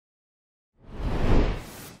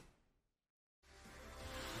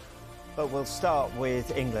But we'll start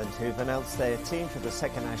with England, who've announced their team for the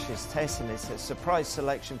second Ashes Test, and it's a surprise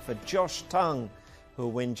selection for Josh Tongue,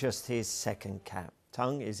 who'll win just his second cap.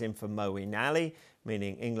 Tongue is in for Moeen Ali,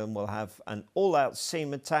 meaning England will have an all-out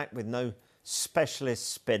seam attack with no specialist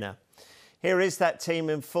spinner. Here is that team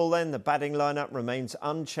in full then. The batting lineup remains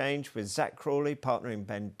unchanged, with Zach Crawley partnering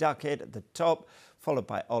Ben Duckett at the top, followed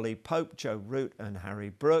by Ollie Pope, Joe Root and Harry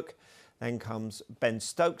Brook. Then comes Ben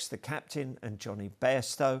Stokes, the captain, and Johnny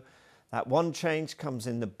Bairstow. That one change comes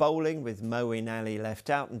in the bowling, with Moeen Ali left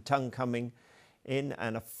out and Tongue coming in,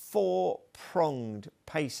 and a four-pronged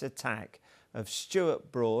pace attack of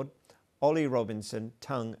Stuart Broad, Ollie Robinson,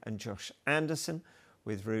 Tongue and Josh Anderson,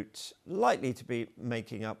 with Root likely to be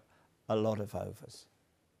making up a lot of overs.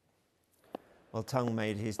 Well, Tongue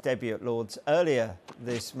made his debut at Lord's earlier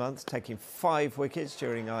this month, taking 5 wickets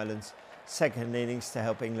during Ireland's second innings to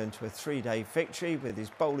help England to a 3-day victory, with his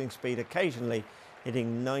bowling speed occasionally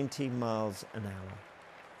hitting 90 miles an hour.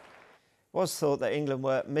 It was thought that England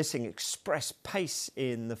were missing express pace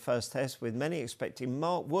in the first test, with many expecting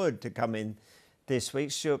Mark Wood to come in this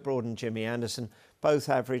week. Stuart Broad and Jimmy Anderson both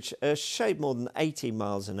averaged a shade more than 80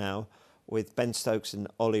 miles an hour, with Ben Stokes and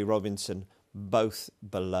Ollie Robinson both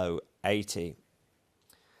below 80.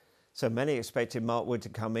 So many expected Mark Wood to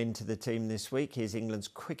come into the team this week. He's England's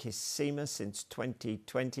quickest seamer since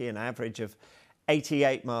 2020, an average of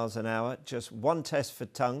 88 miles an hour. Just one test for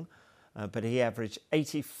Tongue, but he averaged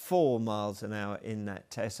 84 miles an hour in that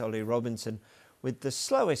test. Ollie Robinson with the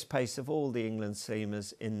slowest pace of all the England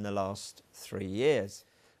seamers in the last 3 years.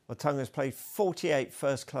 Well, Tongue has played 48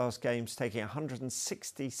 first-class games, taking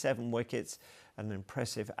 167 wickets, an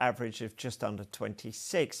impressive average of just under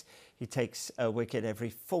 26. He takes a wicket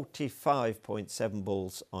every 45.7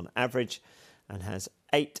 balls on average and has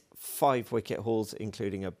 8 5-wicket hauls,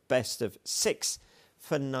 including a best of 6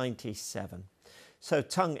 for 97. So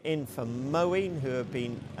Tongue in for Moeen, who have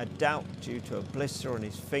been a doubt due to a blister on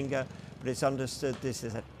his finger, but it's understood this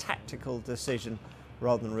is a tactical decision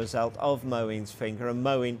rather than a result of Moeen's finger, and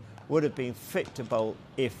Moeen would have been fit to bowl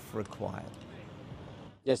if required.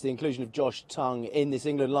 Yes, the inclusion of Josh Tongue in this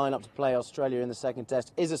England lineup to play Australia in the second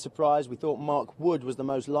test is a surprise. We thought Mark Wood was the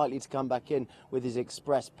most likely to come back in with his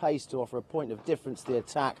express pace to offer a point of difference to the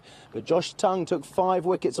attack. But Josh Tongue took 5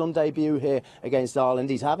 wickets on debut here against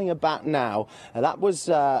Ireland. He's having a bat now. That was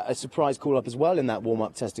a surprise call-up as well in that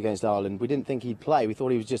warm-up test against Ireland. We didn't think he'd play. We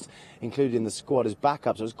thought he was just included in the squad as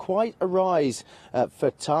backup. So it was quite a rise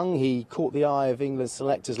for Tongue. He caught the eye of England's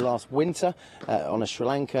selectors last winter on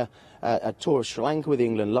a tour of Sri Lanka with the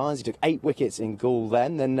England Lions. He took 8 wickets in Gaul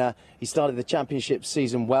then. Then he started the championship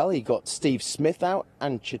season well. He got Steve Smith out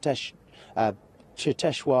and Cheteshwar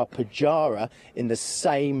Pujara in the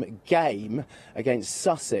same game against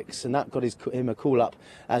Sussex, and that got him a call-up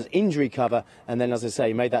as injury cover. And then, as I say,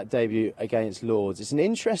 he made that debut against Lords. It's an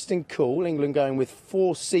interesting call, England going with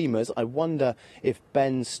 4 seamers. I wonder if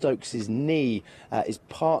Ben Stokes' knee is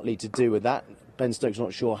partly to do with that. Ben Stokes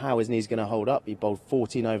not sure how his knee's going to hold up. He bowled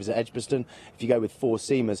 14 overs at Edgbaston. If you go with 4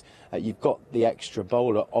 seamers, you've got the extra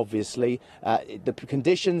bowler, obviously. The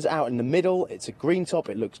conditions out in the middle, it's a green top.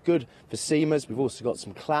 It looks good for seamers. We've also got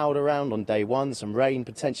some cloud around on day 1, some rain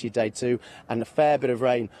potentially day 2, and a fair bit of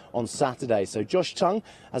rain on Saturday. So Josh Tongue,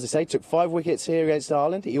 as I say, took 5 wickets here against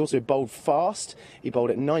Ireland. He also bowled fast. He bowled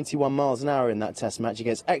at 91 miles an hour in that test match. He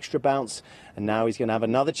gets extra bounce, and now he's going to have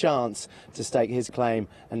another chance to stake his claim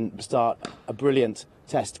and start a brilliant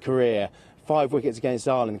test career. 5 wickets against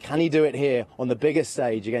Ireland. Can he do it here on the biggest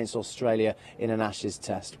stage against Australia in an Ashes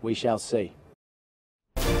test? We shall see.